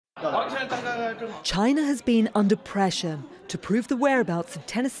China has been under pressure to prove the whereabouts of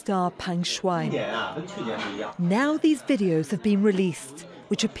tennis star Peng Shuai. Now these videos have been released,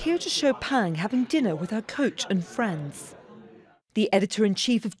 which appear to show Peng having dinner with her coach and friends. The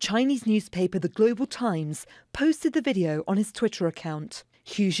editor-in-chief of Chinese newspaper The Global Times posted the video on his Twitter account.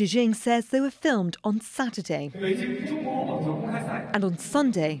 Xu Zhijing says they were filmed on Saturday. And on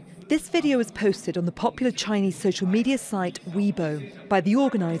Sunday, this video was posted on the popular Chinese social media site Weibo by the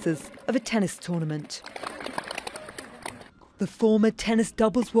organisers of a tennis tournament. The former tennis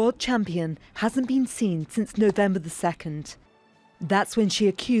doubles world champion hasn't been seen since November the 2nd. That's when she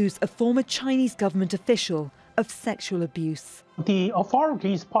accused a former Chinese government official of sexual abuse. The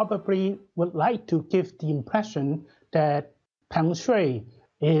authorities probably would like to give the impression that Peng Shuai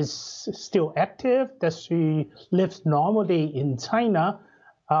is still active, that she lives normally in China.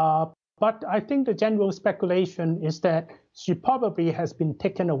 But I think the general speculation is that she probably has been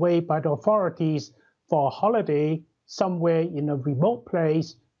taken away by the authorities for a holiday somewhere in a remote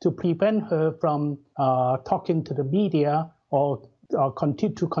place to prevent her from talking to the media or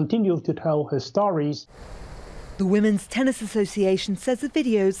continue to tell her stories. The Women's Tennis Association says the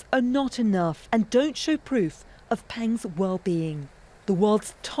videos are not enough and don't show proof of Peng's well-being. The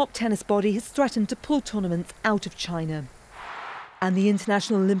world's top tennis body has threatened to pull tournaments out of China. And the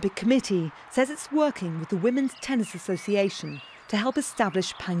International Olympic Committee says it's working with the Women's Tennis Association to help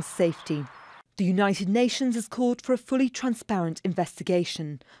establish Peng's safety. The United Nations has called for a fully transparent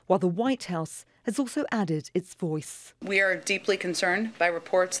investigation, while the White House has also added its voice. We are deeply concerned by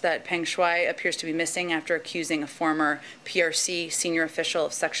reports that Peng Shuai appears to be missing after accusing a former PRC senior official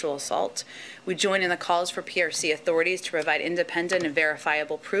of sexual assault. We join in the calls for PRC authorities to provide independent and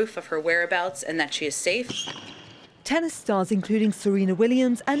verifiable proof of her whereabouts and that she is safe. Tennis stars including Serena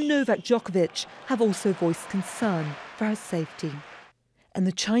Williams and Novak Djokovic have also voiced concern for her safety. And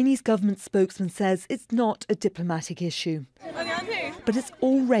the Chinese government spokesman says it's not a diplomatic issue, but it's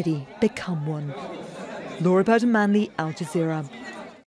already become one. Burdon-Manley, Al Jazeera.